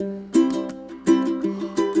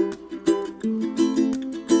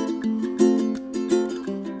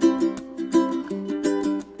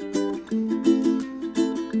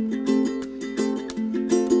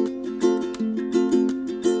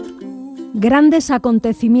Grandes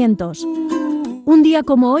acontecimientos. Un día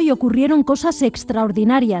como hoy ocurrieron cosas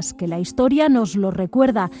extraordinarias que la historia nos lo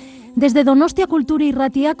recuerda. Desde Donostia Kultura y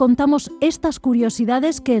Ratia contamos estas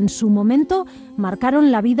curiosidades que en su momento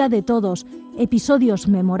marcaron la vida de todos, episodios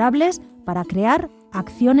memorables para crear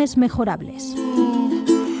acciones mejorables.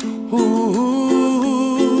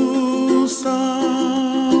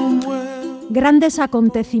 Grandes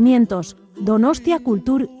acontecimientos, Donostia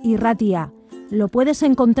Kultura y Ratia. Lo puedes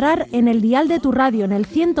encontrar en el dial de tu radio, en el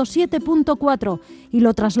 107.4, y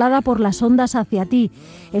lo traslada por las ondas hacia ti.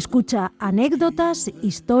 Escucha anécdotas,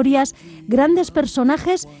 historias, grandes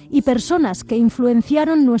personajes y personas que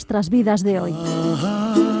influenciaron nuestras vidas de hoy.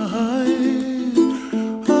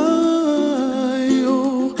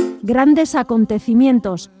 Grandes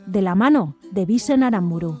acontecimientos, de la mano de Bisen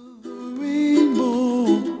Aramburu.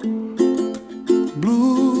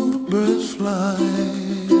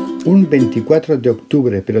 Un 24 de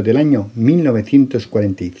octubre, pero del año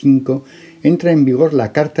 1945, entra en vigor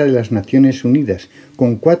la Carta de las Naciones Unidas,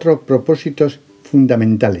 con 4 propósitos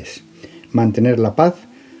fundamentales: mantener la paz,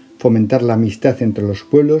 fomentar la amistad entre los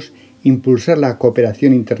pueblos, impulsar la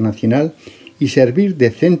cooperación internacional y servir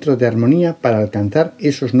de centro de armonía para alcanzar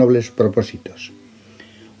esos nobles propósitos.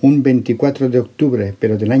 Un 24 de octubre,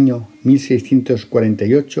 pero del año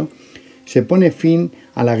 1648, se pone fin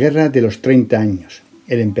a la Guerra de los 30 años.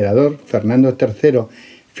 El emperador Fernando III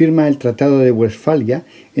firma el Tratado de Westfalia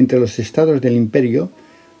entre los estados del Imperio,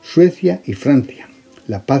 Suecia y Francia.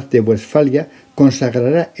 La paz de Westfalia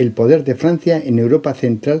consagrará el poder de Francia en Europa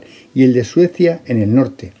Central y el de Suecia en el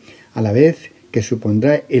norte, a la vez que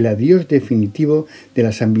supondrá el adiós definitivo de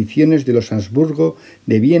las ambiciones de los Habsburgo,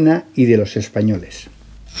 de Viena y de los españoles.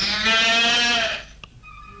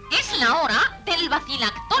 Es la hora del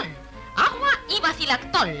vacilactol. Agua y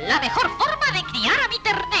vacilactol, la mejor forma de criar a mi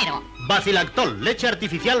ternero. Vacilactol, leche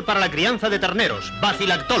artificial para la crianza de terneros.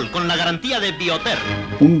 Vacilactol, con la garantía de Bioter.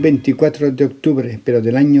 Un 24 de octubre, pero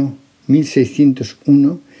del año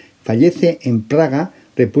 1601, fallece en Praga,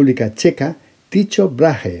 República Checa, Tycho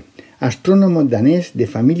Brahe, astrónomo danés de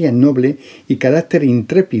familia noble y carácter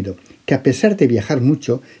intrépido, que a pesar de viajar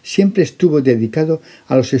mucho, siempre estuvo dedicado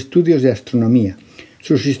a los estudios de astronomía.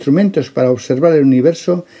 Sus instrumentos para observar el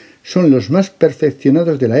universo son los más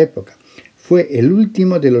perfeccionados de la época. Fue el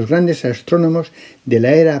último de los grandes astrónomos de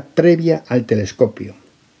la era previa al telescopio.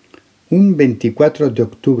 Un 24 de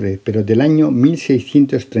octubre, pero del año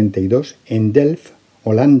 1632, en Delft,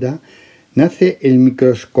 Holanda, nace el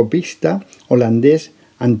microscopista holandés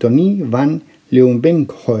Antony van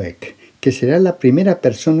Leeuwenhoek, que será la primera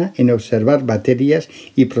persona en observar bacterias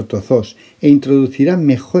y protozoos e introducirá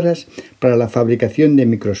mejoras para la fabricación de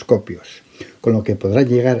microscopios, con lo que podrá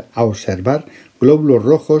llegar a observar glóbulos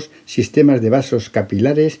rojos, sistemas de vasos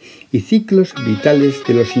capilares y ciclos vitales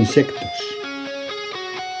de los insectos.